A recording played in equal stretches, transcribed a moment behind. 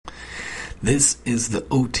This is the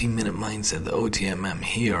OT Minute Mindset, the OTMM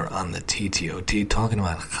here on the TTOT, talking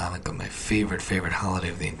about Chanukah, my favorite holiday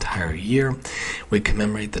of the entire year. We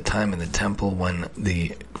commemorate the time in the temple when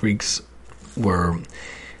the Greeks were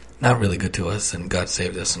not really good to us, and God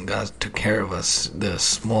saved us, and God took care of us. The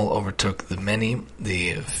small overtook the many,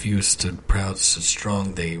 the few stood proud, stood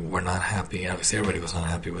strong. They were not happy. Obviously, everybody was not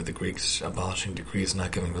happy with the Greeks abolishing decrees,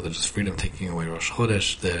 not giving religious freedom, taking away Rosh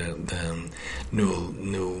Chodesh, the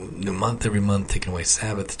new month every month, taking away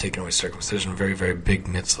Sabbath, taking away circumcision. Very, very big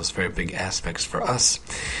mitzvahs, very big aspects for us.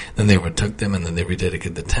 Then they overtook them, and then they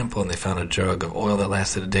rededicated the temple, and they found a jug of oil that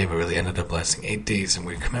lasted a day, but really ended up lasting 8 days. And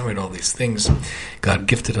we commemorate all these things. God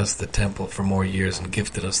gifted us the temple for more years and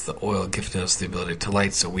gifted us the oil, gifted us the ability to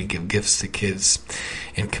light, so we give gifts to kids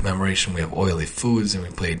in commemoration. We have oily foods, and we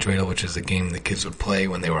play dreidel, which is a game the kids would play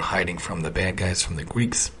when they were hiding from the bad guys, from the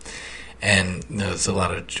Greeks. And there's a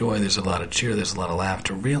lot of joy, there's a lot of cheer, there's a lot of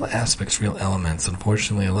laughter, real aspects, real elements.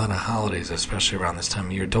 Unfortunately, a lot of holidays, especially around this time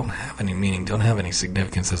of year, don't have any meaning, don't have any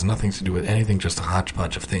significance, has nothing to do with anything, just a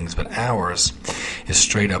hodgepodge of things. But ours is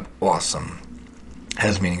straight up awesome.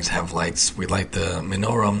 Has meanings, have lights. We light the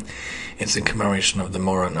menorah. It's in commemoration of the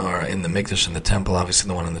menorah in the Mikdash in the temple. Obviously,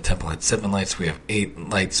 the one in the temple had 7 lights. We have 8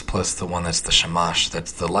 lights plus the one that's the shamash.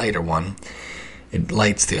 That's the lighter one. It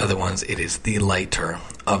lights the other ones. It is the lighter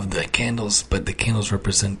of the candles, but the candles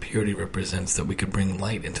represent purity, represents that we could bring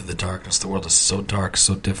light into the darkness. The world is so dark,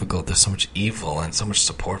 so difficult. There's so much evil and so much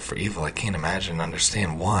support for evil. I can't imagine and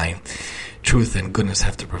understand why truth and goodness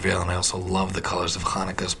have to prevail. And I also love the colors of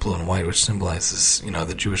Hanukkah's blue and white, which symbolizes,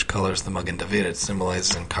 the Jewish colors, the Magen David. It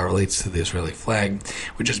symbolizes and correlates to the Israeli flag,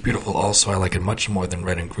 which is beautiful also. I like it much more than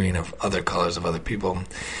red and green of other colors of other people,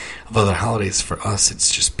 of other holidays. For us,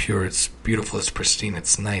 it's just pure, it's beautiful, it's pristine,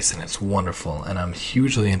 it's nice, and it's wonderful. And I'm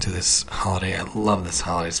hugely into this holiday. I love this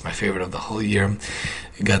holiday. It's my favorite of the whole year.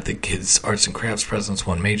 We got the kids' arts and crafts presents,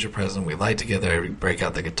 one major present. We light together, we break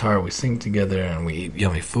out the guitar, we sing together, and we eat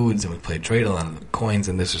yummy foods, and we play dreidel on the coins,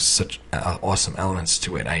 and there's just such awesome elements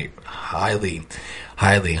to it. I highly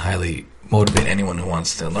motivate anyone who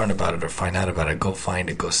wants to learn about it or find out about it. Go find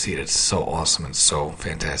it, go see it. It's so awesome and so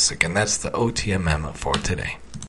fantastic. And that's the OTMM for today.